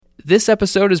This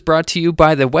episode is brought to you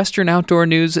by the Western Outdoor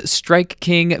News Strike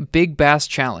King Big Bass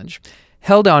Challenge.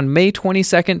 Held on May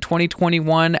 22nd,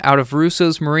 2021, out of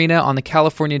Russo's Marina on the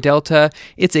California Delta,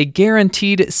 it's a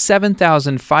guaranteed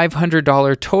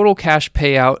 $7,500 total cash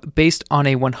payout based on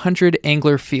a 100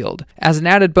 angler field. As an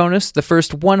added bonus, the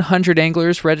first 100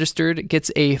 anglers registered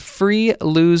gets a free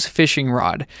Lew's fishing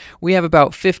rod. We have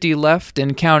about 50 left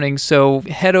and counting, so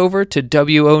head over to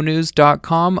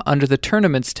wonews.com under the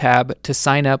Tournaments tab to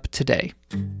sign up today.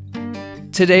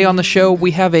 Today on the show,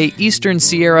 we have a Eastern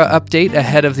Sierra update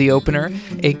ahead of the opener,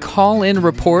 a call-in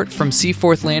report from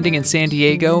Seaforth Landing in San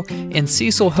Diego, and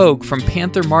Cecil Hogue from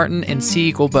Panther Martin and Sea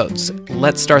Eagle Boats.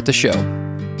 Let's start the show.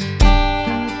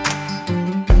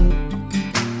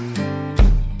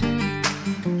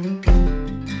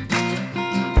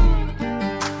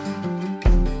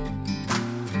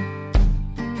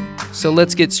 So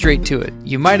let's get straight to it.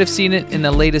 You might have seen it in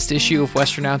the latest issue of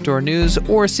Western Outdoor News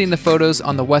or seen the photos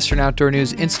on the Western Outdoor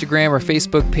News Instagram or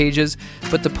Facebook pages,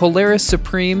 but the Polaris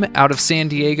Supreme out of San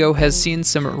Diego has seen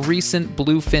some recent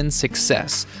bluefin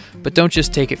success. But don't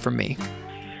just take it from me.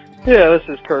 Yeah, this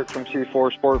is Kurt from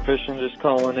C4 Sport Fishing, just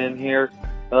calling in here.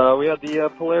 We had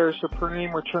the Polaris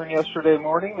Supreme return yesterday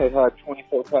morning. They had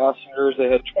 24 passengers.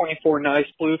 They had 24 nice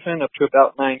bluefin up to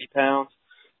about 90 pounds.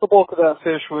 The bulk of that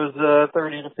fish was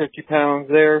 30 to 50 pounds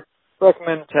there.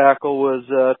 Recommended tackle was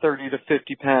 30 to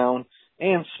 50 pound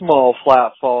and small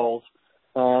flat falls.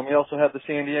 We also had the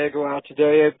San Diego out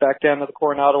today, back down to the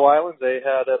Coronado Islands. They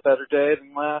had a better day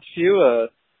than the last few.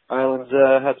 Islands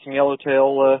had some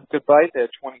yellowtail good bite. They had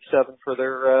 27 for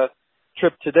their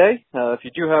trip today. If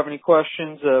you do have any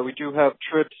questions, we do have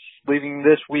trips leaving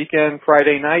this weekend,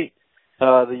 Friday night.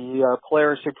 The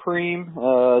Polaris Supreme is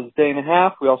a day and a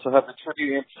half. We also have the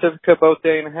Tribute and Pacifica both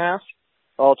day and a half,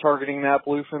 all targeting that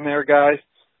bluefin there, guys.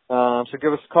 So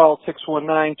give us a call at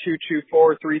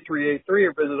 619-224-3383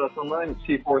 or visit us online at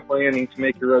Seaforth Landing to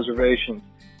make your reservations.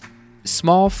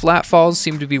 Small flat falls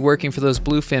seem to be working for those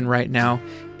bluefin right now.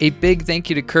 A big thank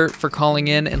you to Kurt for calling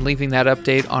in and leaving that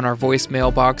update on our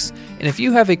voicemail box. And if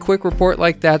you have a quick report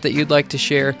like that you'd like to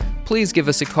share, please give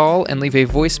us a call and leave a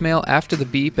voicemail after the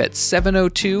beep at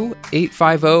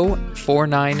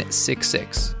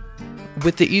 702-850-4966.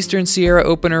 With the Eastern Sierra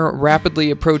opener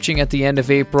rapidly approaching at the end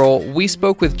of April, we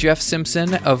spoke with Jeff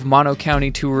Simpson of Mono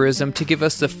County Tourism to give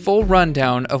us the full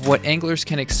rundown of what anglers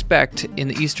can expect in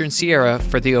the Eastern Sierra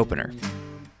for the opener.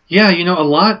 Yeah, a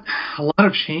lot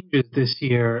of changes this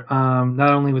year.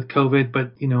 Not only with COVID,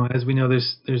 but as we know,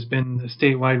 there's been a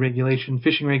statewide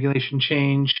fishing regulation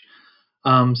change,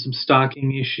 some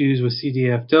stocking issues with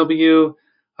CDFW.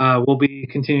 We'll be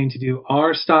continuing to do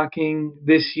our stocking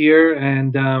this year,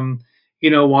 and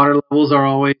water levels are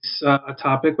always a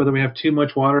topic. Whether we have too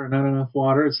much water or not enough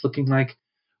water, it's looking like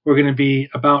we're going to be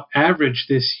about average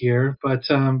this year. But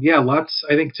lots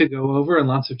I think to go over and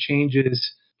lots of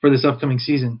changes for this upcoming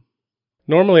season.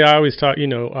 Normally, I always talk to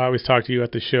you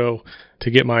at the show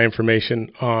to get my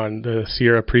information on the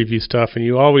Sierra preview stuff, and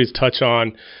you always touch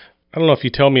on, I don't know if you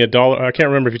tell me I can't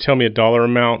remember if you tell me a dollar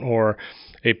amount or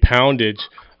a poundage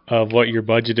of what you're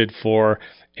budgeted for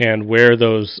and where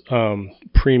those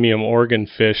premium Oregon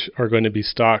fish are going to be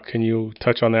stocked. Can you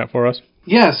touch on that for us?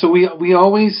 Yeah, so we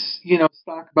always,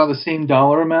 stock about the same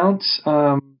dollar amount.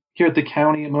 Here at the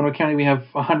county, at Mono County, we have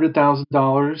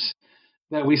 $100,000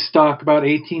 that we stock about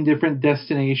 18 different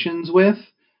destinations with.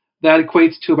 That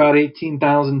equates to about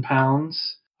 18,000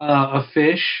 pounds of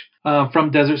fish from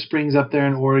Desert Springs up there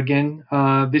in Oregon.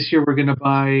 This year we're going to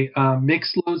buy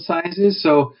mixed load sizes.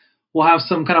 So we'll have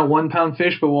some kind of 1 pound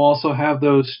fish, but we'll also have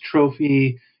those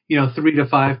trophy, 3 to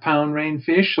 5 pound range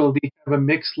fish. So it'll be kind of a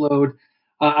mixed load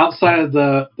outside of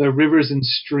the rivers and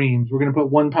streams. We're going to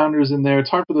put 1 pounders in there. It's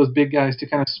hard for those big guys to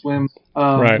kind of swim,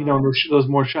 right. Those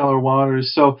more shallow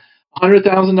waters. So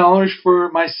 $100,000 for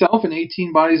myself and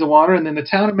 18 bodies of water. And then the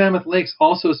town of Mammoth Lakes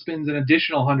also spends an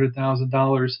additional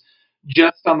 $100,000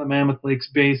 just on the Mammoth Lakes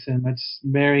Basin. That's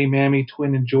Mary, Mammy,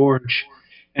 Twin, and George.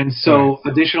 And so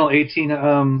additional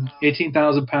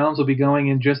 18,000 pounds will be going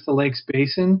in just the Lakes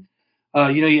Basin.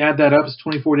 You add that up, it's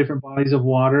 24 different bodies of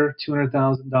water,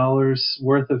 $200,000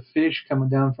 worth of fish coming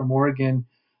down from Oregon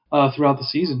throughout the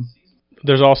season.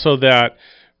 There's also that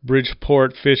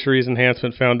Bridgeport Fisheries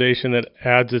Enhancement Foundation that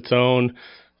adds its own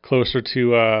closer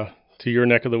to your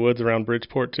neck of the woods around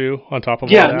Bridgeport too, on top of all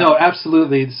that? Yeah, no,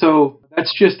 absolutely. So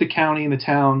that's just the county and the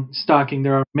town stocking.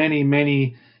 There are many,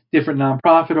 many different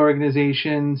nonprofit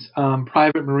organizations,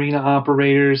 private marina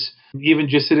operators, even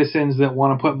just citizens that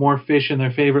want to put more fish in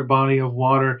their favorite body of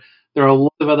water. There are a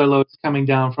lot of other loads coming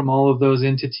down from all of those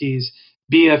entities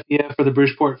BFEF, or the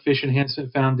Bridgeport Fish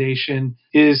Enhancement Foundation,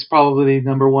 is probably the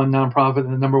number one nonprofit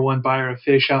and the number one buyer of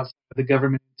fish outside of the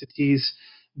government entities.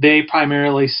 They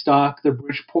primarily stock the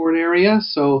Bridgeport area,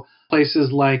 so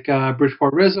places like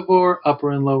Bridgeport Reservoir,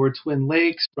 Upper and Lower Twin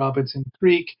Lakes, Robinson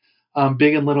Creek,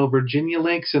 Big and Little Virginia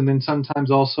Lakes, and then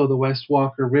sometimes also the West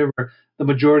Walker River. The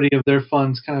majority of their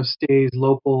funds kind of stays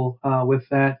local with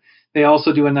that. They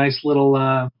also do a nice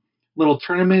little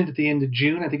tournament at the end of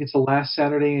June. I think it's the last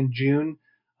Saturday in June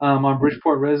on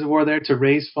Bridgeport Reservoir there to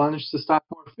raise funds to stock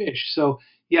more fish. So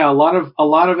yeah, a lot of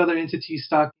other entities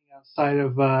stocking outside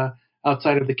of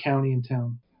the county and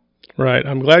town. Right.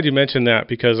 I'm glad you mentioned that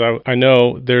because I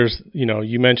know there's,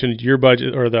 you mentioned your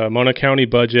budget or the Mona County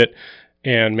budget,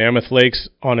 and Mammoth Lakes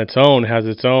on its own has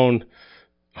its own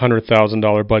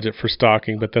 $100,000 budget for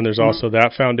stocking, but then there's also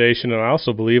that foundation, and I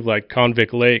also believe like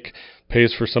Convict Lake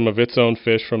pays for some of its own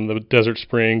fish from the Desert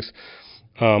Springs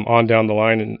on down the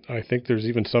line, and I think there's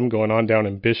even some going on down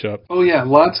in Bishop. Oh yeah,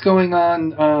 lots going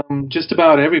on just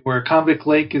about everywhere. Convict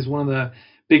Lake is one of the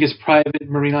biggest private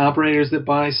marina operators that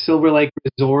buys. Silver Lake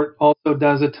Resort also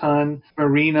does a ton.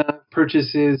 Marina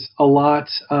purchases a lot.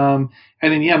 And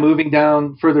then, moving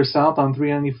down further south on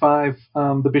 395,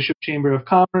 the Bishop Chamber of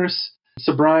Commerce,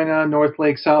 Sabrina, North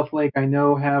Lake, South Lake, I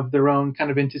know have their own kind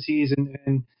of entities,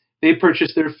 and they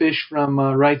purchase their fish from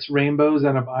Wright's Rainbows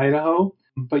out of Idaho.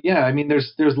 But yeah, I mean,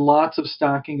 there's lots of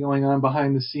stocking going on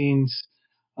behind the scenes.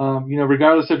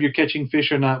 Regardless of you're catching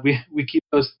fish or not, we keep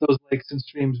those lakes and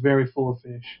streams very full of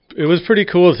fish. It was pretty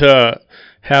cool to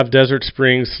have Desert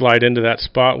Springs slide into that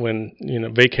spot when,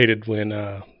 vacated when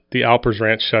the Alpers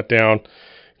Ranch shut down,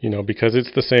 because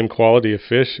it's the same quality of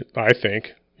fish, I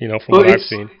think, from what I've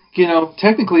seen.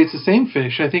 Technically it's the same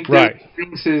fish. I think right. Desert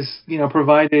Springs has,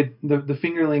 provided the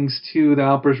fingerlings to the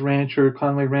Alpers Ranch or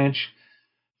Conway Ranch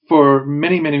for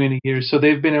many, many, many years. So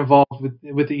they've been involved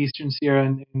with the Eastern Sierra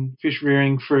and fish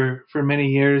rearing for many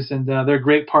years, and they're a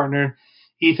great partner.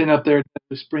 Ethan up there at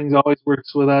Desert Springs always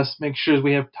works with us, makes sure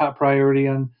we have top priority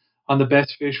on the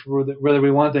best fish, whether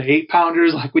we want the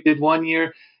 8-pounders like we did one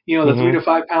year, the 3 to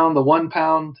 5 pound, the 1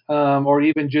 pound, or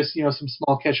even just, some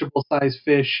small catchable size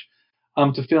fish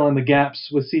to fill in the gaps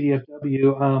with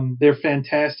CDFW. They're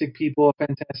fantastic people, a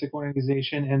fantastic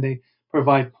organization, and they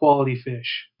provide quality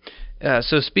fish.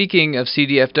 So speaking of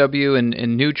CDFW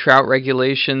and new trout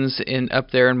regulations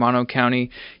up there in Mono County,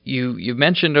 you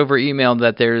mentioned over email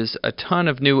that there's a ton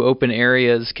of new open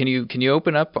areas. Can you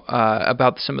open up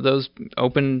about some of those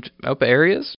opened up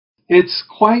areas? It's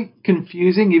quite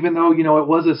confusing, even though it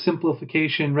was a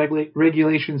simplification,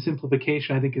 regulation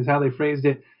simplification, I think is how they phrased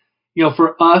it.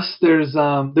 For us, there's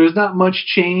not much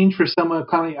change for some of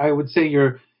kind of, I would say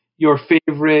your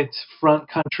favorite front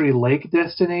country lake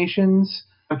destinations.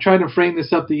 I'm trying to frame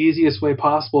this up the easiest way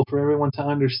possible for everyone to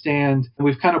understand. And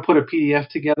we've kind of put a PDF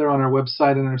together on our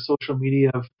website and our social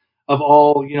media of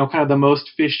all, kind of the most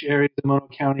fished areas in Mono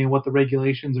County and what the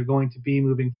regulations are going to be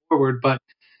moving forward. But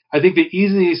I think the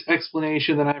easiest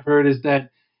explanation that I've heard is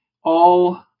that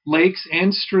all lakes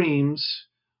and streams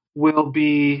will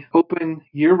be open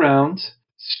year-round.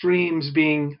 Streams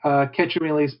being catch and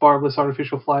release barbless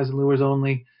artificial flies and lures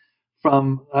only,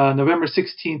 from November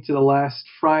 16th to the last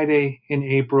Friday in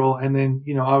April, and then,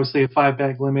 obviously a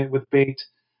 5-bag limit with bait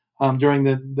during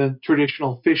the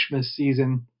traditional Fishmas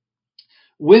season,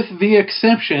 with the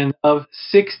exception of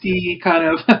 60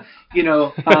 kind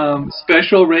of,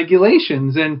 special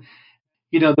regulations. And,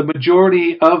 the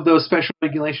majority of those special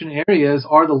regulation areas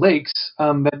are the lakes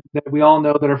that we all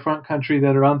know that are front country,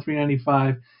 that are on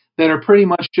 395, that are pretty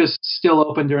much just still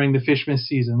open during the Fishmas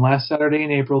season, last Saturday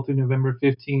in April through November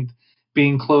 15th.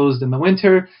 Being closed in the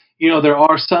winter. There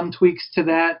are some tweaks to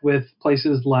that with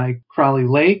places like Crowley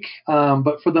Lake,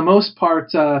 but for the most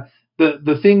part,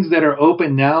 the things that are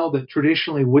open now that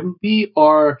traditionally wouldn't be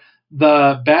are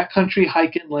the backcountry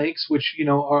hike-in lakes, which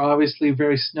are obviously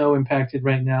very snow impacted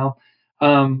right now.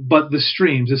 But the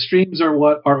streams are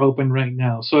what are open right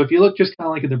now. So if you look just kind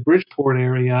of like in the Bridgeport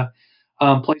area,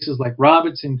 places like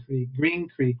Robinson Creek, Green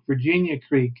Creek, Virginia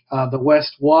Creek, the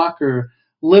West Walker,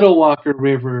 Little Walker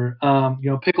River,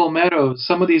 Pickle Meadows,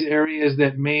 some of these areas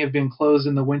that may have been closed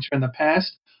in the winter in the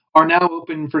past are now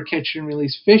open for catch and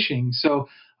release fishing. So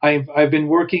I've been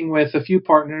working with a few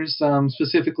partners,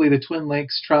 specifically the Twin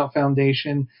Lakes Trout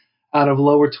Foundation out of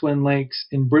Lower Twin Lakes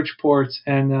in Bridgeport,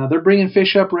 and they're bringing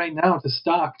fish up right now to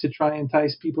stock to try and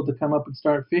entice people to come up and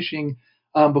start fishing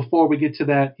before we get to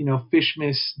that,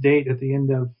 Fishmas date at the end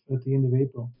of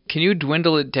April. Can you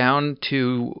dwindle it down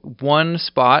to one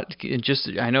spot?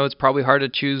 I know it's probably hard to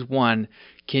choose one.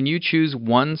 Can you choose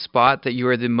one spot that you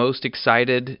are the most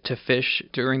excited to fish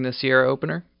during the Sierra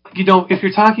opener? If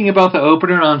you're talking about the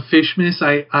opener on Fishmas,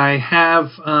 I have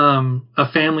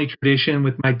a family tradition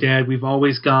with my dad. We've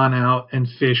always gone out and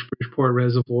fished Bridgeport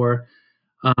Reservoir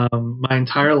my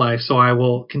entire life, so I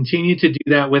will continue to do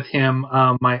that with him.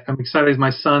 I'm excited.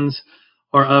 My sons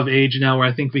are of age now where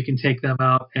I think we can take them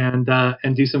out and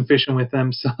do some fishing with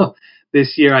them. So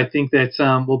this year, I think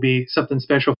that will be something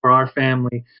special for our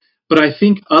family. But I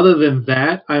think other than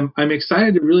that, I'm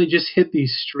excited to really just hit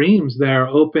these streams that are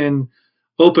open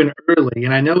early.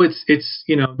 And I know it's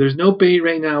there's no bait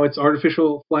right now. It's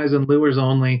artificial flies and lures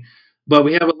only. But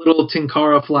we have a little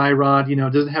Tinkara fly rod. It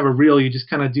doesn't have a reel. You just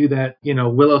kind of do that,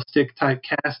 willow stick type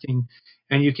casting,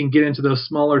 and you can get into those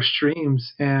smaller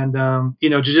streams and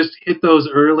to just hit those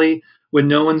early when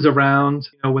no one's around.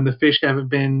 When the fish haven't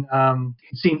been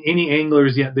seen any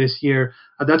anglers yet this year.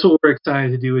 That's what we're excited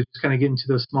to do, is just kind of get into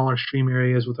those smaller stream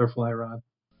areas with our fly rod.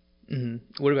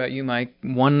 Mm-hmm. What about you, Mike?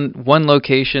 One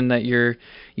location that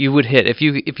you would hit if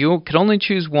you could only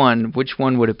choose one, which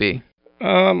one would it be?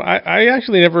 I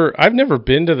actually I've never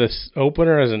been to this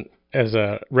opener as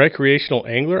a recreational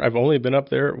angler. I've only been up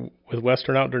there with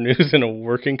Western Outdoor News in a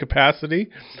working capacity,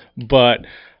 but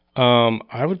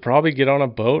I would probably get on a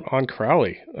boat on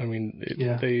Crowley. I mean,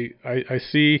 I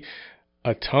see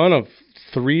a ton of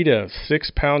 3 to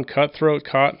 6 pound cutthroat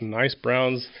caught in nice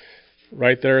browns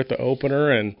right there at the opener,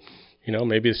 and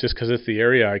maybe it's just because it's the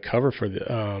area I cover for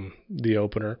the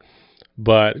opener.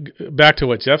 But back to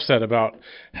what Jeff said about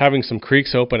having some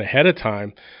creeks open ahead of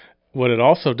time, what it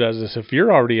also does is if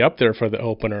you're already up there for the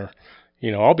opener,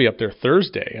 I'll be up there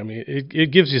Thursday. I mean,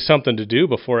 it gives you something to do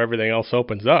before everything else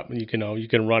opens up. And you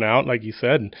can run out, like you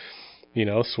said,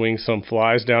 and swing some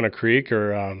flies down a creek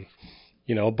or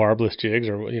barbless jigs,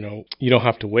 or you don't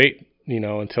have to wait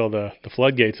until the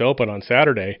floodgates open on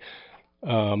Saturday.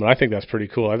 And I think that's pretty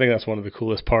cool. I think that's one of the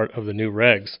coolest part of the new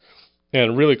regs.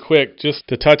 And really quick, just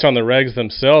to touch on the regs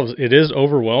themselves, it is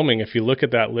overwhelming. If you look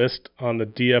at that list on the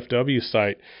DFW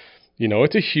site,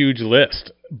 it's a huge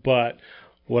list. But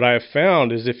what I have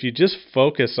found is if you just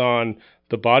focus on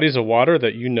the bodies of water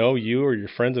that you or your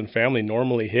friends and family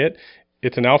normally hit,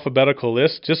 it's an alphabetical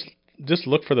list. Just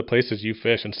look for the places you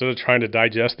fish instead of trying to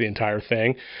digest the entire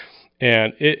thing.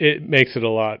 And it makes it a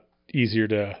lot easier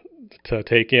to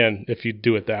take in if you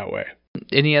do it that way.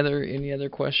 Any other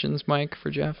questions, Mike, for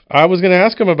Jeff? I was going to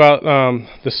ask him about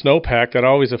the snowpack. That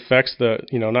always affects the,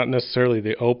 not necessarily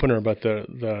the opener, but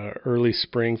the early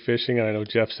spring fishing. And I know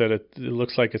Jeff said it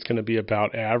looks like it's going to be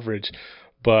about average,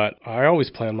 but I always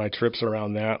plan my trips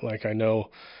around that. Like I know,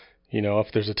 if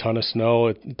there's a ton of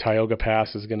snow, Tioga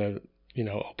Pass is going to,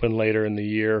 open later in the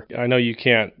year. I know you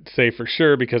can't say for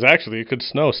sure because actually it could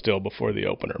snow still before the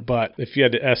opener. But if you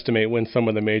had to estimate when some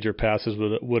of the major passes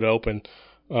would open,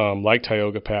 like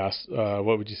Tioga Pass,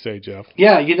 what would you say, Jeff?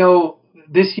 Yeah,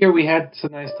 this year we had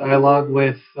some nice dialogue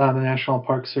with the National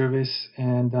Park Service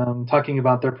and talking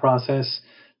about their process,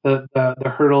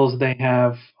 the hurdles they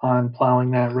have on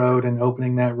plowing that road and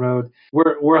opening that road.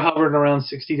 We're hovering around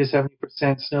 60 to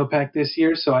 70% snowpack this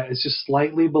year, so it's just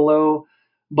slightly below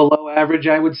average,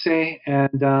 I would say.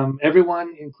 And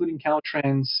everyone, including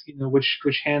Caltrans,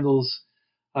 which handles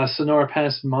Sonora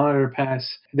Pass and Monitor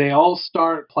Pass, they all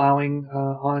start plowing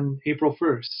on April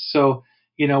 1st. So,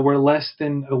 we're less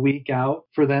than a week out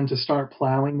for them to start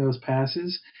plowing those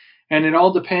passes. And it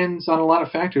all depends on a lot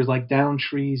of factors like down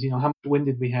trees. How much wind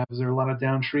did we have? Is there a lot of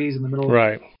down trees in the middle?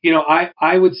 Right.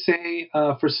 I would say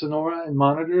for Sonora and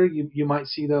Monitor, you might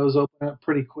see those open up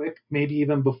pretty quick, maybe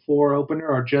even before opener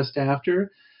or just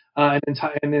after. And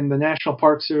then the National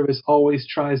Park Service always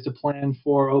tries to plan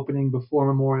for opening before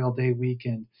Memorial Day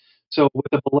weekend. So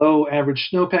with a below average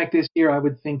snowpack this year, I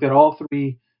would think that all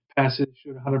 3 passes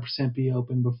should 100% be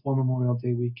open before Memorial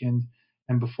Day weekend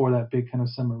and before that big kind of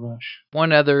summer rush.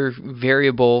 One other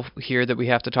variable here that we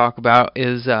have to talk about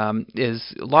is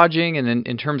lodging and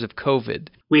in terms of COVID.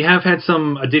 We have had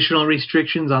some additional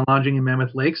restrictions on lodging in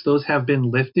Mammoth Lakes. Those have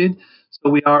been lifted. So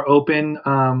we are open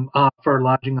for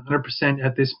lodging 100%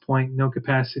 at this point, no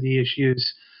capacity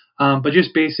issues, but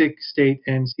just basic state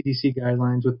and CDC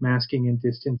guidelines with masking and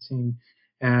distancing.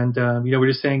 And, we're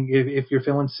just saying if you're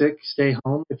feeling sick, stay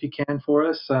home if you can for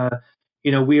us.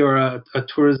 We are a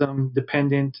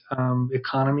tourism-dependent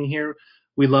economy here.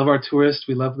 We love our tourists.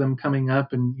 We love them coming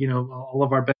up. And, all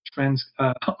of our best friends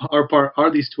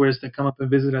are these tourists that come up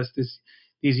and visit us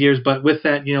these years. But with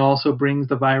that, also brings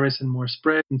the virus and more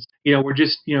spread. And, we're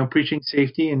just, preaching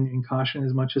safety and caution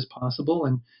as much as possible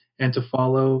and to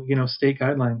follow, state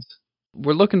guidelines.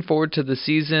 We're looking forward to the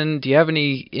season. Do you have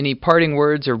any parting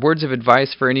words or words of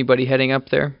advice for anybody heading up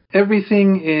there?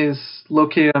 Everything is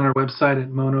located on our website at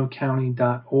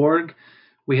monocounty.org.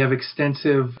 We have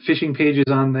extensive fishing pages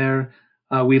on there.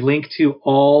 We link to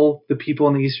all the people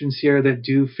in the Eastern Sierra that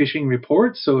do fishing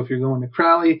reports. So if you're going to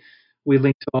Crowley, we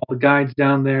link to all the guides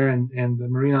down there and the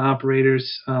marina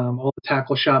operators, all the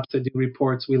tackle shops that do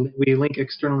reports. We link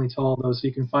externally to all those. So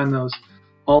you can find those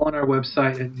all on our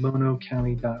website at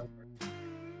monocounty.org.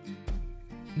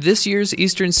 This year's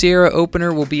Eastern Sierra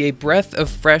opener will be a breath of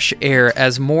fresh air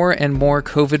as more and more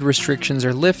COVID restrictions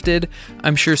are lifted.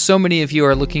 I'm sure so many of you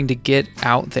are looking to get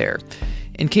out there.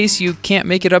 In case you can't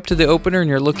make it up to the opener and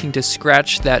you're looking to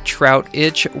scratch that trout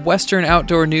itch, Western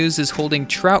Outdoor News is holding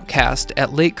Troutcast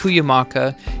at Lake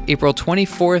Cuyamaca April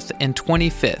 24th and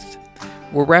 25th.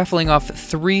 We're raffling off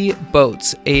 3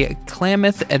 boats, a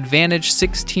Klamath Advantage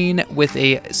 16 with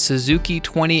a Suzuki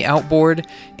 20 outboard,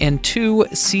 and 2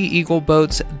 Sea Eagle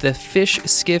boats, the Fish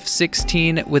Skiff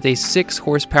 16 with a 6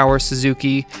 horsepower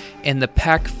Suzuki, and the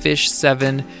Pack Fish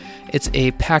 7. It's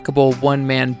a packable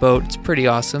one-man boat. It's pretty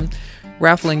awesome.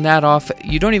 Raffling that off,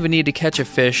 you don't even need to catch a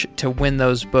fish to win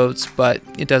those boats, but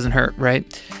it doesn't hurt,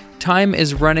 right? Time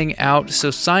is running out,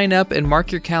 so sign up and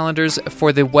mark your calendars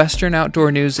for the Western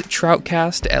Outdoor News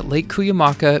Troutcast at Lake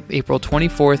Cuyamaca, April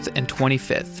 24th and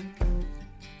 25th.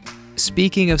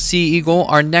 Speaking of Sea Eagle,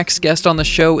 our next guest on the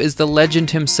show is the legend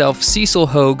himself, Cecil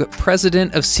Hogue,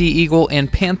 president of Sea Eagle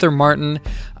and Panther Martin.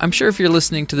 I'm sure if you're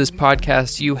listening to this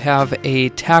podcast, you have a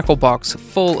tackle box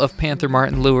full of Panther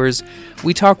Martin lures.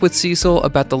 We talk with Cecil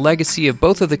about the legacy of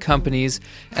both of the companies,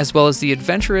 as well as the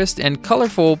adventurous and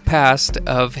colorful past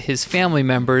of his family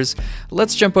members.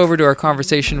 Let's jump over to our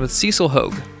conversation with Cecil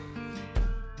Hogue.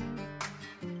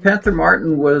 Panther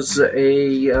Martin was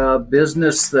a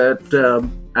business that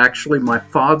actually my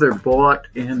father bought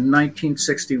in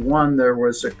 1961. There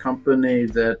was a company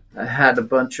that had a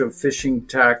bunch of fishing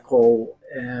tackle,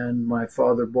 and my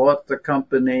father bought the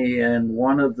company, and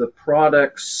one of the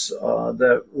products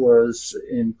that was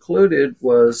included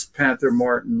was Panther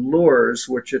Martin lures,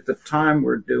 which at the time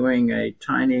were doing a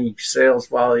tiny sales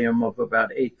volume of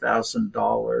about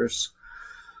 $8,000.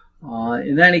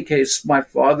 In any case, my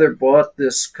father bought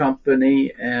this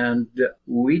company, and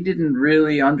we didn't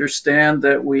really understand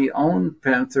that we owned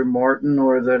Panther Martin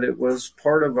or that it was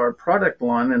part of our product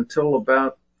line until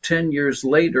about 10 years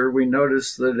later. We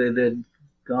noticed that it had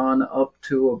gone up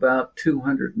to about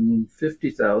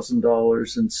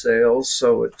 $250,000 in sales,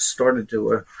 so it started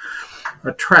to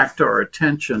attract our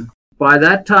attention. By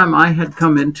that time, I had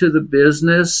come into the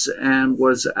business and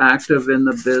was active in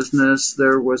the business.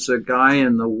 There was a guy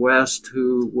in the West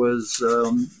who was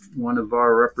one of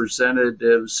our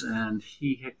representatives, and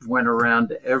he went around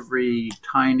to every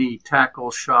tiny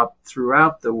tackle shop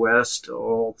throughout the West,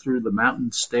 all through the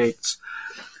mountain states,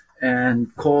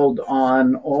 and called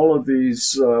on all of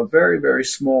these very, very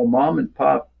small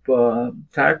mom-and-pop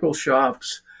tackle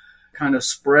shops, kind of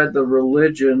spread the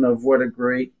religion of what a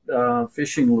great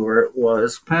fishing lure it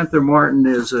was. Panther Martin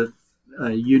is a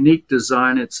unique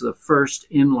design. It's the first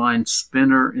inline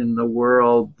spinner in the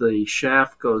world. The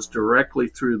shaft goes directly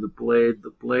through the blade. The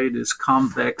blade is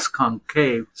convex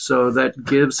concave, so that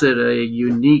gives it a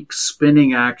unique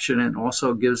spinning action and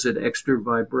also gives it extra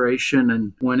vibration.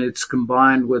 And when it's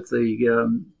combined with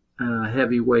the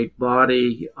heavyweight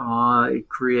body, it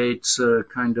creates a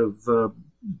kind of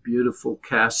beautiful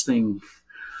casting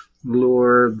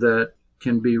lure that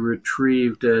can be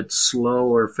retrieved at slow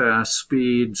or fast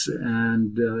speeds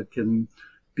and can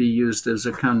be used as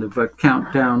a kind of a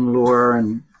countdown lure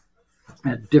and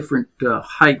at different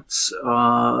heights,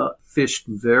 fished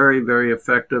very, very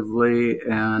effectively.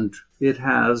 And it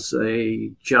has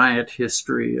a giant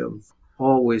history of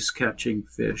always catching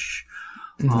fish.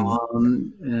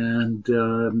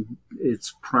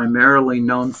 It's primarily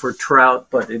known for trout,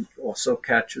 but it also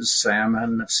catches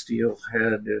salmon,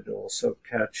 steelhead. It also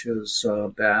catches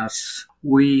bass.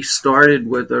 We started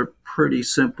with a pretty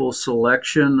simple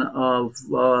selection of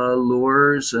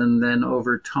lures, and then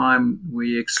over time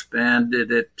we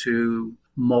expanded it to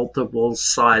multiple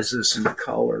sizes and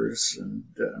colors. And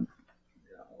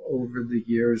over the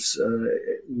years,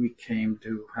 we came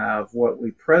to have what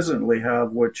we presently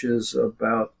have, which is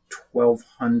about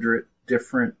 1,200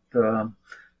 different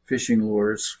fishing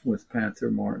lures with Panther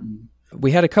Martin.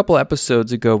 We had a couple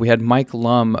episodes ago, we had Mike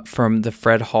Lum from the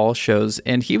Fred Hall shows,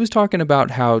 and he was talking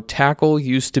about how tackle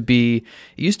used to be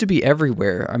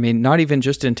everywhere. I mean, not even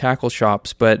just in tackle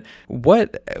shops, but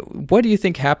what do you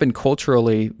think happened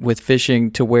culturally with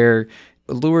fishing to where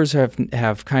lures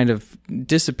have kind of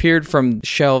disappeared from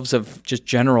shelves of just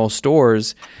general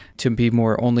stores to be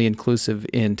more only inclusive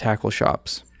in tackle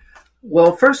shops?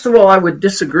 Well, first of all, I would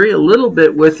disagree a little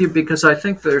bit with you because I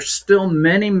think there's still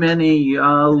many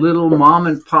little mom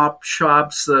and pop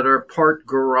shops that are part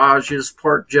garages,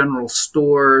 part general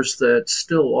stores that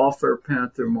still offer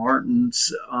Panther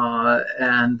Martins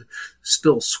and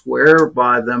still swear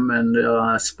by them, and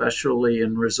especially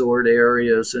in resort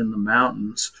areas in the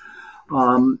mountains.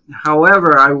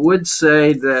 However, I would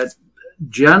say that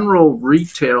general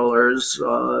retailers,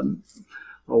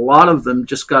 a lot of them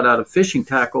just got out of fishing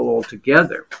tackle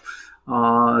altogether.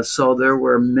 So there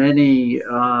were many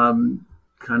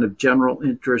kind of general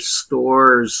interest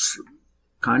stores,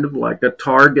 kind of like a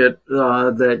Target,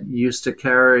 that used to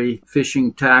carry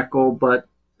fishing tackle, but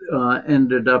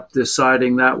ended up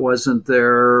deciding that wasn't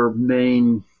their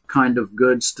main kind of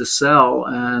goods to sell,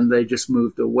 and they just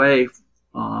moved away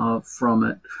from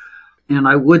it. And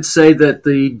I would say that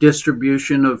the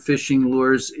distribution of fishing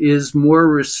lures is more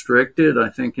restricted. I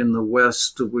think in the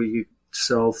West we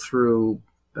sell through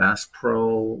Bass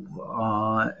Pro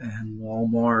and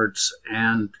Walmart's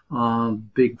and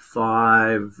Big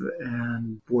Five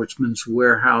and Sportsman's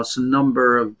Warehouse, a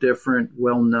number of different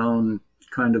well-known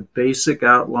kind of basic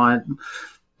outline.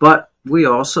 But we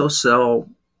also sell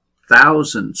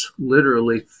thousands,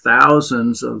 literally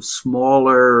thousands of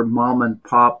smaller mom and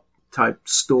pop type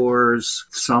stores.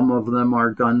 Some of them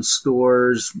are gun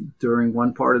stores during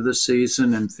one part of the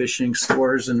season and fishing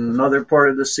stores in another part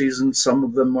of the season. Some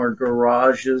of them are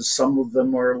garages. Some of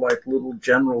them are like little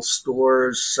general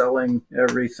stores selling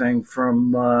everything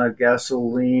from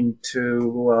gasoline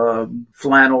to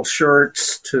flannel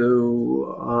shirts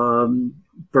to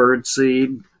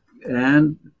birdseed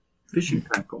and fishing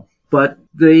tackle. But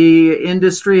the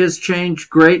industry has changed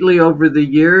greatly over the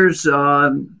years.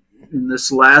 In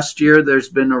this last year, there's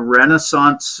been a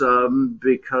renaissance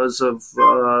because of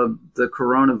the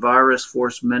coronavirus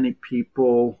forced many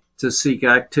people to seek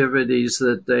activities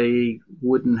that they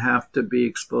wouldn't have to be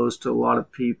exposed to a lot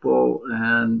of people,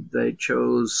 and they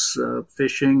chose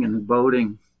fishing and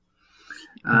boating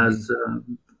as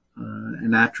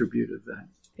an attribute of that.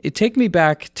 Take me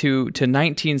back to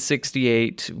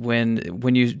 1968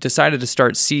 when you decided to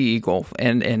start Sea Eagle,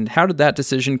 and how did that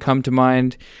decision come to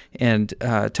mind? And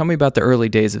tell me about the early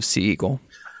days of Sea Eagle.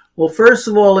 Well, first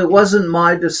of all, it wasn't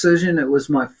my decision. It was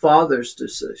my father's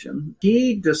decision.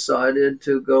 He decided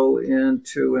to go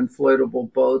into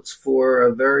inflatable boats for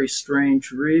a very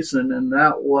strange reason, and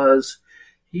that was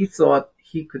he thought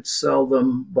he could sell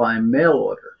them by mail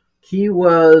order. He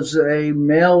was a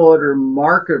mail order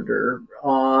marketer,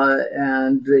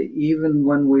 and even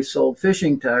when we sold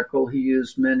fishing tackle, he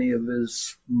used many of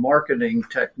his marketing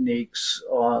techniques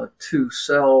to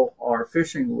sell our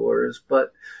fishing lures.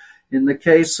 But in the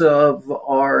case of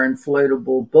our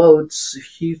inflatable boats,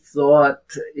 he thought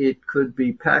it could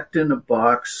be packed in a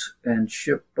box and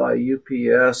shipped by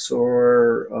UPS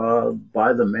or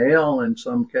by the mail in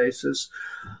some cases,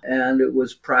 and it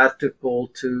was practical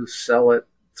to sell it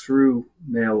through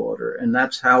mail order. And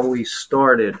that's how we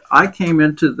started. I came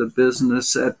into the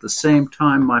business at the same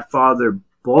time my father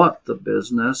bought the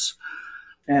business.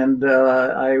 And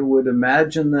I would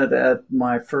imagine that at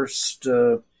my first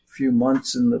few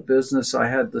months in the business, I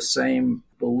had the same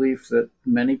belief that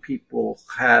many people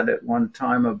had at one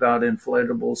time about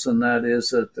inflatables, and that is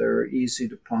that they're easy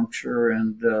to puncture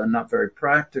and not very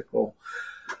practical.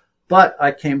 But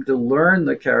I came to learn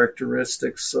the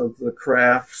characteristics of the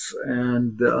crafts,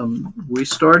 and we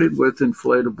started with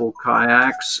inflatable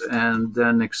kayaks and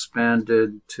then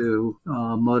expanded to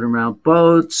motor mount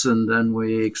boats, and then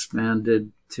we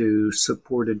expanded to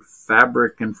supported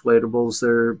fabric inflatables.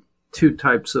 There are two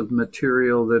types of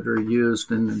material that are used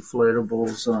in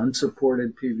inflatables: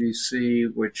 unsupported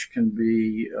PVC, which can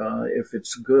be, if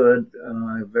it's good,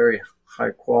 very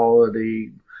high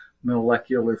quality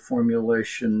molecular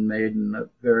formulation made in a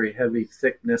very heavy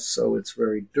thickness, so it's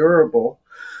very durable.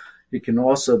 It can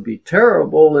also be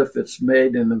terrible if it's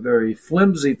made in a very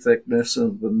flimsy thickness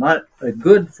of not a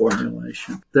good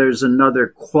formulation. There's another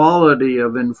quality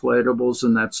of inflatables,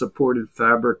 and that's supported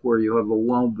fabric, where you have a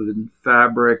woven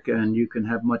fabric and you can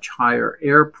have much higher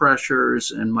air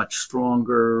pressures and much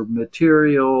stronger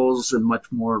materials and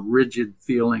much more rigid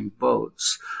feeling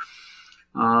boats.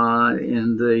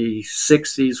 In the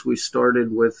 60s, we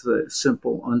started with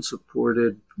simple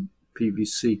unsupported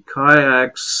PVC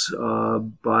kayaks.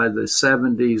 By the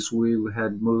 70s, we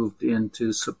had moved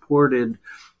into supported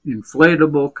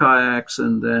inflatable kayaks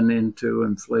and then into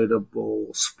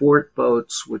inflatable sport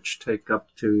boats, which take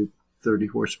up to 30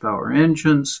 horsepower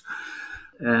engines.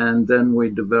 And then we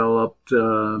developed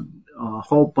a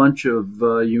whole bunch of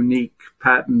unique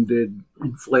patented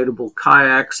inflatable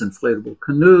kayaks, inflatable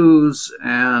canoes,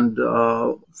 and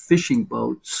fishing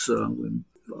boats.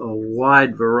 A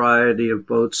wide variety of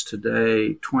boats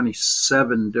today,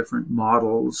 27 different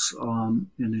models, and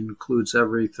includes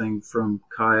everything from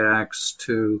kayaks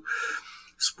to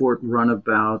sport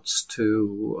runabouts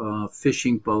to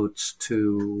fishing boats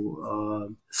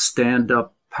to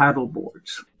stand-up paddle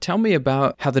boards. Tell me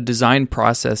about how the design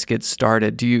process gets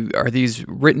started. Are these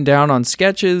written down on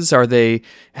sketches? How do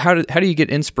you get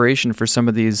inspiration for some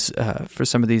of these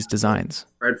designs?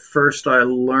 At first, I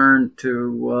learned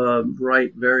to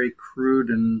write very crude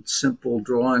and simple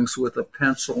drawings with a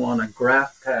pencil on a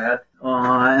graph pad,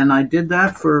 and I did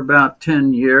that for about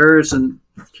 10 years and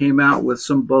came out with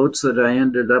some boats that I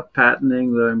ended up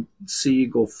patenting. The Sea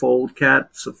Eagle Fold Cat,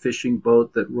 it's a fishing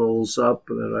boat that rolls up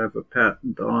that I have a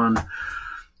patent on.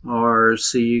 Our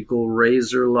Sea Eagle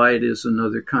Razor Light is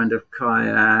another kind of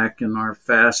kayak, and our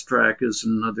Fast Track is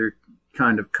another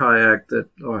kind of kayak that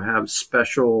have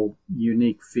special,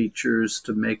 unique features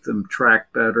to make them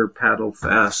track better, paddle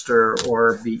faster,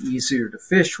 or be easier to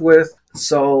fish with.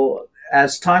 So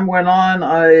as time went on,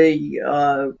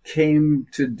 I came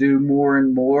to do more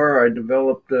and more. I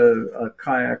developed a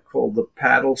kayak called the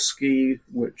Paddle Ski,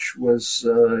 which was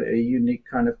a unique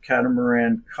kind of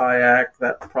catamaran kayak.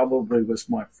 That probably was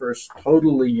my first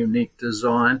totally unique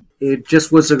design. It just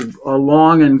was a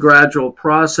long and gradual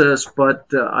process, but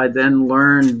I then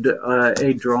learned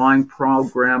a drawing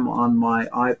program on my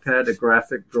iPad, a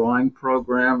graphic drawing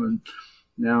program, and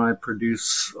now I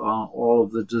produce all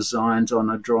of the designs on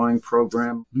a drawing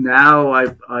program. Now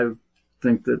I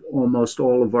think that almost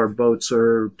all of our boats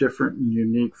are different and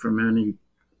unique from any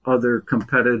other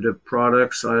competitive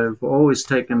products. I've always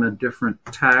taken a different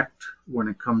tact when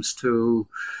it comes to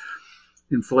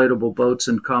inflatable boats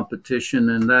in competition,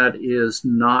 and that is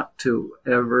not to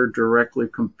ever directly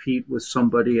compete with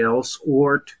somebody else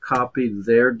or to copy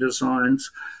their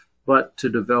designs, but to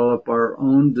develop our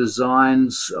own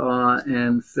designs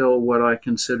and fill what I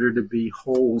consider to be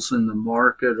holes in the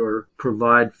market or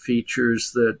provide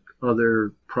features that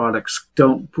other products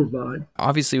don't provide.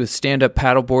 Obviously, with stand-up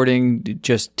paddleboarding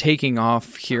just taking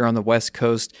off here on the West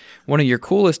Coast, one of your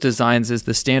coolest designs is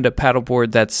the stand-up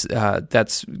paddleboard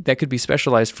that could be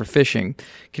specialized for fishing.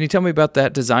 Can you tell me about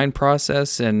that design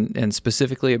process and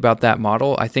specifically about that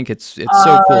model? I think it's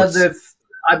so cool.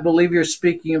 I believe you're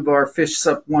speaking of our Fish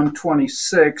Sup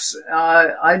 126.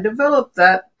 I developed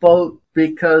that boat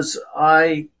because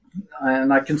I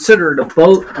consider it a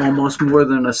boat almost more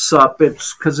than a sup.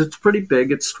 It's because it's pretty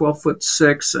big. It's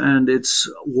 12'6" and it's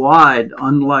wide.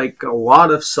 Unlike a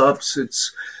lot of sups,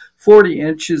 it's 40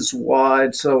 inches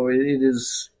wide, so it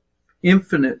is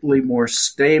infinitely more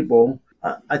stable.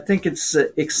 I think it's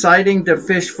exciting to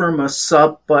fish from a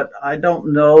sup, but I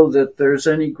don't know that there's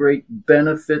any great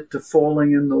benefit to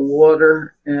falling in the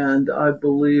water, and I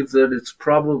believe that it's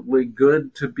probably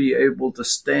good to be able to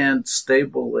stand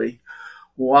stably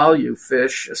while you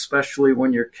fish, especially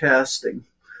when you're casting,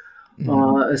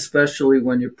 especially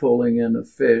when you're pulling in a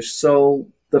fish. So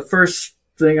the first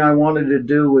thing I wanted to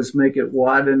do was make it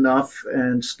wide enough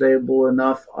and stable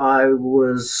enough. I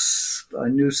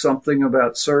knew something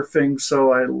about surfing,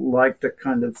 so I liked a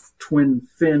kind of twin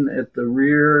fin at the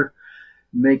rear,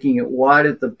 making it wide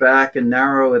at the back and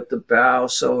narrow at the bow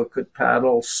so it could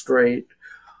paddle straight.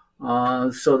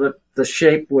 So that the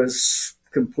shape was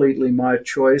completely my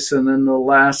choice. And then the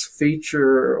last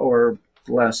feature, or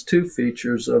last two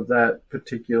features of that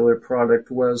particular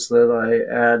product, was that I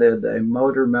added a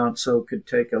motor mount so it could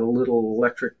take a little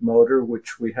electric motor,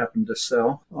 which we happen to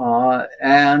sell.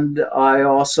 And I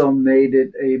also made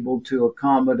it able to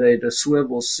accommodate a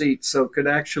swivel seat so it could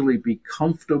actually be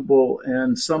comfortable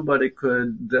and somebody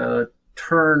could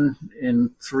turn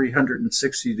in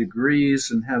 360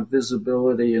 degrees and have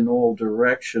visibility in all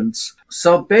directions.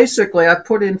 So basically, I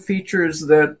put in features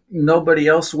that nobody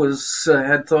else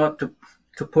had thought to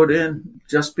put in,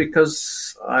 just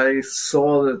because I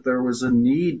saw that there was a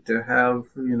need to have,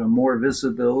 more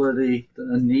visibility,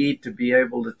 a need to be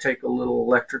able to take a little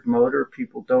electric motor.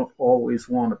 People don't always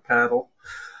want to paddle,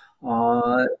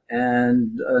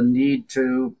 and a need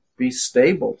to be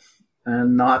stable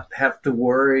and not have to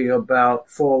worry about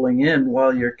falling in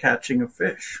while you're catching a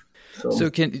fish. So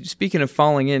speaking of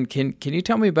falling in, can you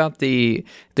tell me about the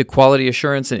quality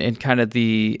assurance and kind of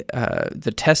the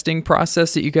testing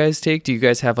process that you guys take? Do you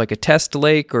guys have like a test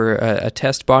lake or a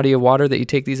test body of water that you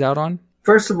take these out on?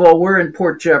 First of all, we're in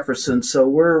Port Jefferson, so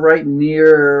we're right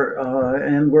near,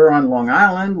 and we're on Long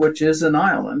Island, which is an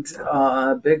island,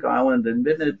 a big island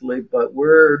admittedly, but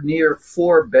we're near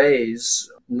 4 bays.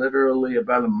 literally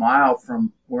about a mile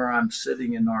from where I'm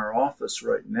sitting in our office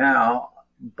right now.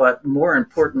 But more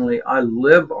importantly, I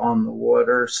live on the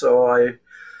water, so I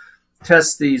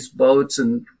test these boats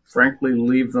and frankly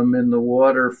leave them in the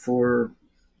water for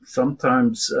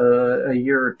sometimes a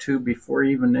year or two before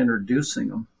even introducing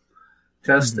them,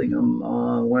 testing them.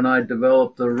 When I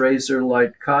developed the Razor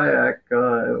Light kayak,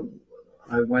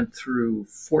 I went through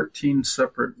 14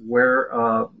 separate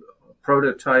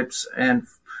prototypes, and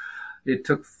it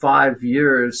took 5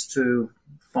 years to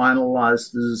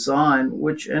finalize the design,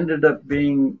 which ended up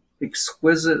being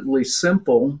exquisitely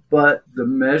simple, but the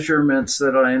measurements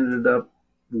that I ended up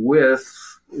with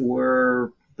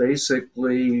were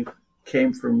basically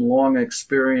came from long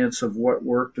experience of what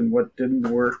worked and what didn't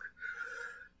work,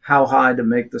 how high to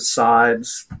make the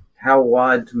sides, how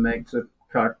wide to make the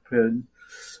cockpit,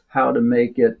 how to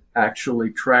make it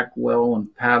actually track well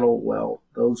and paddle well.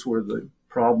 Those were the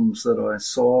problems that I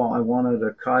saw. I wanted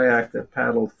a kayak that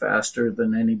paddled faster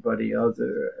than any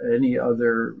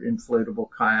other inflatable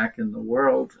kayak in the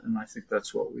world, and I think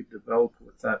that's what we developed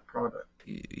with that product.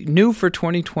 New for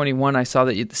 2021, I saw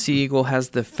that the Sea Eagle has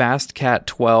the Fast Cat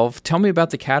 12. Tell me about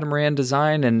the catamaran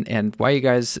design and why you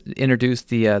guys introduced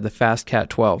the Fast Cat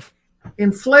 12.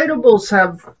 Inflatables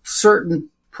have certain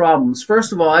problems.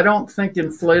 First of all, I don't think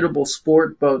inflatable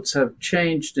sport boats have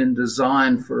changed in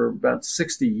design for about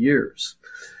 60 years.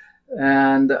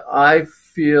 And I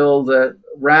feel that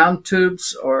round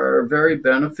tubes are very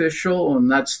beneficial, and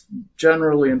that's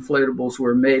generally inflatables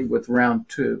were made with round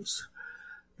tubes.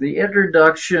 The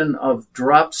introduction of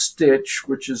drop stitch,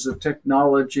 which is a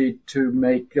technology to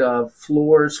make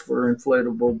floors for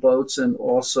inflatable boats and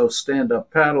also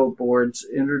stand-up paddle boards,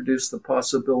 introduced the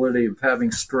possibility of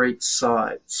having straight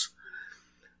sides.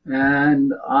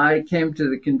 And I came to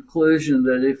the conclusion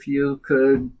that if you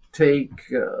could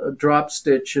take a drop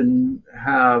stitch and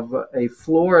have a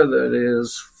floor that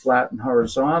is flat and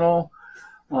horizontal,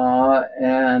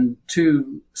 and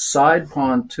two side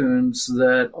pontoons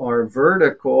that are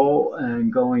vertical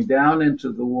and going down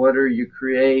into the water, you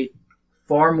create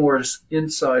far more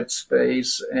inside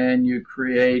space and you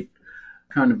create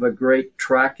kind of a great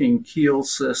tracking keel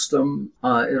system.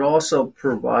 It also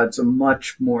provides a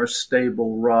much more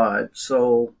stable ride.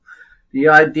 So the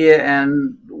idea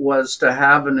was to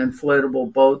have an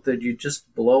inflatable boat that you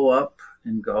just blow up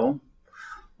and go.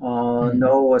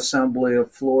 No assembly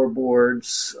of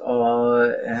floorboards,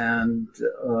 and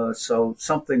so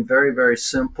something very, very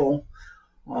simple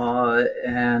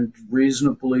and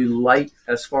reasonably light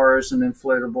as far as an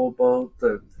inflatable boat.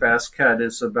 The Fast Cat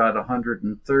is about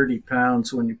 130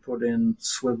 pounds when you put in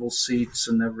swivel seats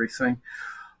and everything.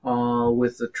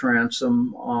 With the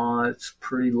transom, it's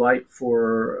pretty light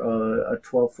for a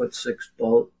 12'6"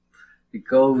 boat. It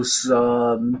goes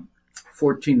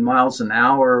 14 miles an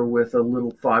hour with a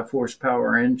little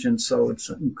 5-horsepower engine, so it's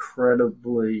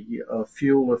incredibly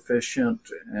fuel efficient,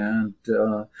 and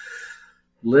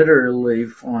literally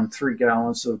on 3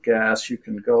 gallons of gas you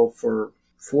can go for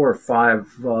 4 or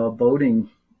 5 boating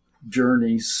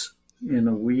journeys in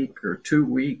a week or 2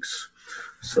 weeks.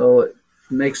 So it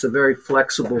makes a very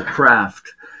flexible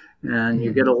craft, and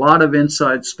you get a lot of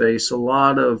inside space, a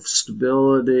lot of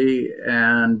stability,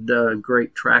 and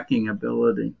great tracking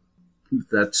ability.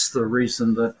 That's the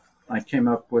reason that I came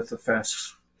up with the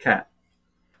Fast Cat.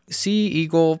 Sea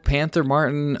Eagle, Panther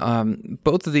Martin,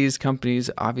 both of these companies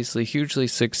obviously hugely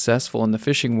successful in the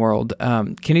fishing world.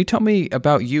 Can you tell me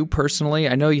about you personally?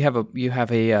 I know you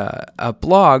have a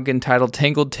blog entitled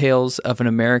Tangled Tales of an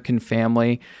American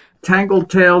Family. Tangled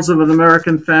Tales of an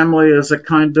American Family is a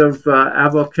kind of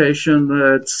avocation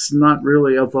that's not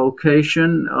really a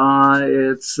vocation.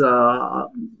 It's,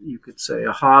 you could say,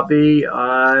 a hobby.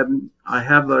 I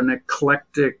have an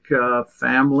eclectic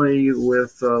family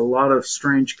with a lot of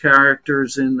strange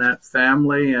characters in that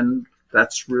family, and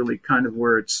that's really kind of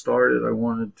where it started. I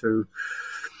wanted to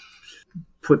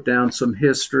put down some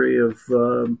history of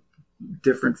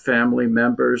different family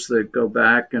members that go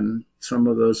back, and some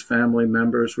of those family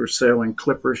members were sailing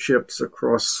clipper ships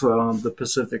across the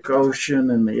Pacific Ocean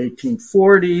in the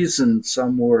 1840s, and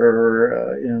some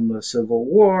were in the Civil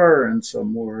War, and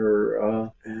some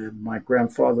were, my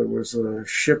grandfather was a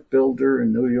shipbuilder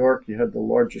in New York. He had the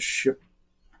largest ship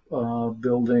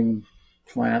building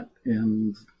plant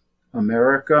in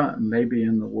America, and maybe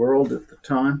in the world at the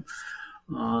time.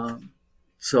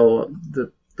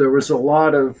 There was a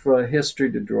lot of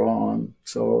history to draw on.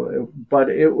 But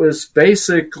it was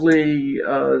basically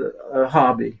a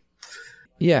hobby.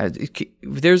 Yeah,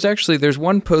 there's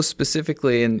one post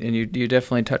specifically, and you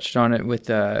definitely touched on it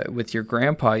with your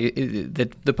grandpa.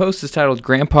 The post is titled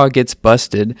 "Grandpa Gets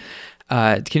Busted."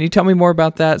 Can you tell me more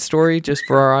about that story, just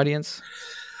for our audience?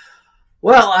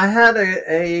 Well, I had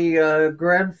a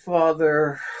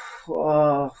grandfather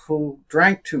who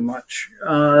drank too much,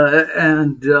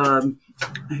 and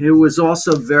he was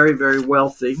also very, very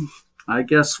wealthy. I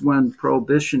guess when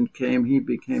Prohibition came, he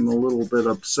became a little bit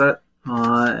upset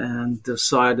and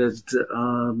decided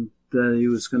that he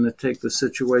was going to take the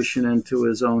situation into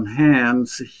his own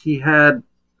hands. He had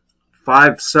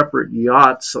 5 separate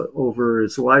yachts over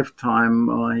his lifetime.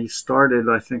 He started,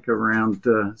 I think, around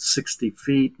 60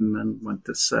 feet and then went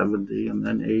to 70 and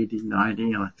then 80,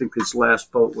 90. And I think his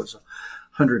last boat was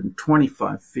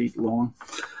 125 feet long.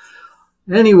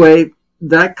 Anyway,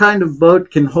 that kind of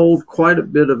boat can hold quite a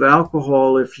bit of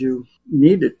alcohol if you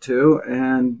need it to,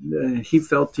 and he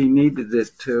felt he needed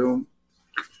it to.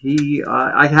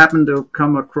 I happened to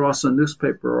come across a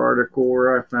newspaper article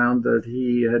where I found that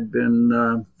he had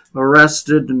been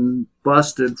arrested and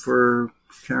busted for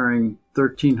carrying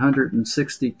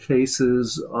 1,360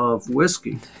 cases of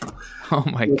whiskey. Oh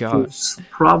my God! It's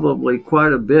probably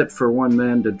quite a bit for one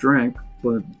man to drink,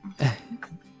 but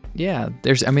yeah,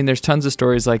 there's tons of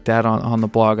stories like that on the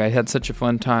blog. I had such a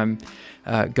fun time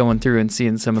going through and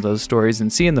seeing some of those stories,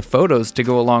 and seeing the photos to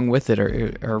go along with it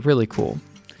are really cool.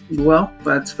 Well,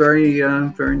 that's very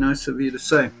very nice of you to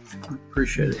say. I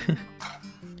appreciate it.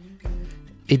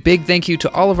 A big thank you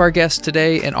to all of our guests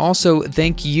today, and also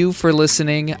thank you for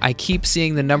listening. I keep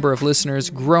seeing the number of listeners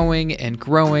growing and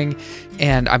growing,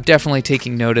 and I'm definitely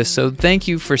taking notice. So thank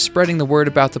you for spreading the word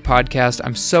about the podcast.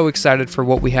 I'm so excited for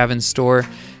what we have in store.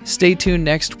 Stay tuned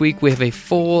next week. We have a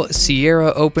full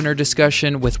Sierra opener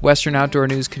discussion with Western Outdoor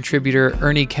News contributor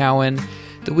Ernie Cowan.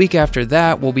 The week after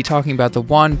that, we'll be talking about the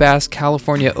WAN Bass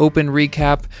California Open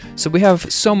recap. So we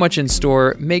have so much in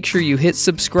store. Make sure you hit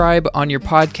subscribe on your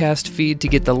podcast feed to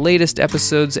get the latest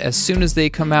episodes as soon as they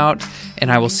come out,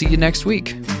 and I will see you next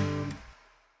week.